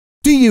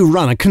Do you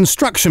run a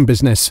construction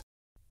business?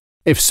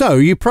 If so,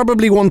 you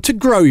probably want to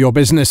grow your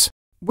business.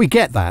 We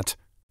get that.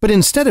 But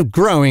instead of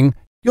growing,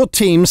 your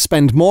teams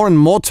spend more and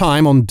more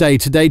time on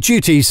day-to-day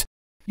duties.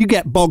 You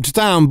get bogged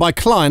down by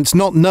clients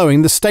not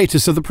knowing the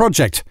status of the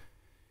project.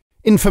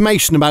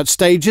 Information about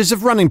stages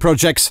of running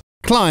projects,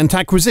 client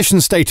acquisition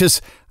status,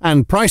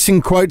 and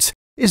pricing quotes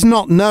is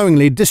not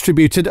knowingly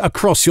distributed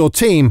across your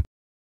team.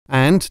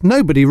 And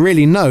nobody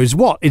really knows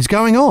what is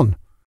going on.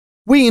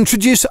 We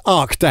introduce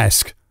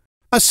Archdesk,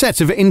 a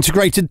set of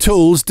integrated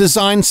tools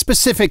designed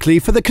specifically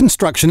for the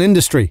construction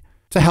industry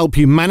to help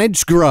you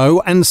manage,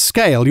 grow, and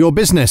scale your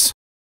business.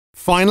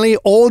 Finally,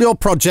 all your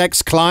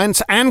projects,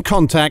 clients, and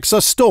contacts are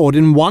stored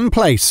in one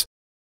place,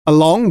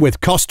 along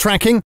with cost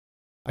tracking,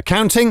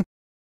 accounting,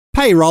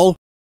 payroll,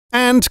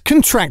 and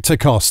contractor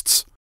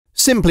costs.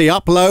 Simply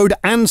upload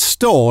and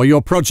store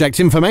your project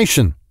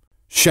information.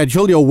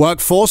 Schedule your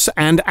workforce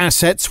and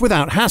assets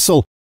without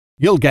hassle.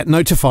 You'll get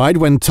notified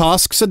when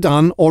tasks are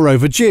done or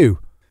overdue.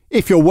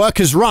 If your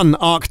workers run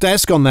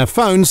Archdesk on their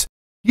phones,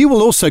 you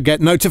will also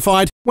get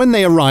notified when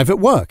they arrive at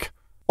work,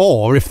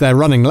 or if they're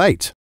running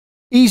late.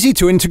 Easy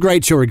to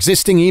integrate your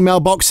existing email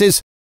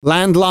boxes,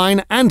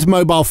 landline, and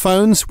mobile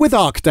phones with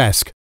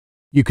Archdesk.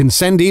 You can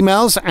send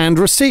emails and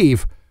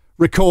receive,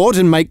 record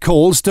and make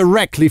calls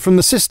directly from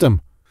the system.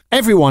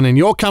 Everyone in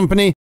your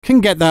company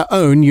can get their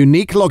own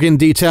unique login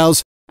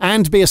details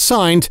and be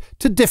assigned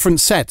to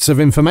different sets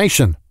of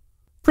information.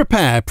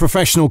 Prepare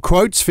professional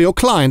quotes for your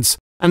clients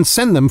and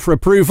send them for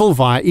approval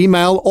via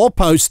email or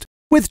post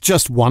with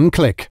just one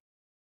click.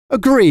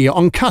 Agree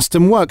on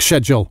custom work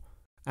schedule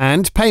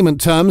and payment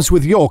terms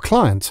with your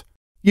client.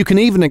 You can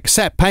even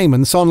accept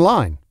payments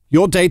online.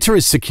 Your data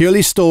is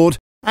securely stored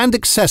and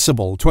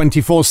accessible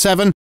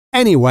 24/7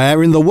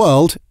 anywhere in the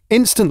world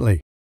instantly.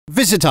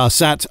 Visit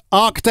us at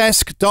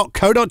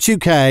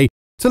archdesk.co.uk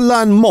to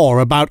learn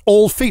more about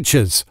all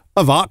features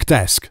of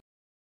Archdesk.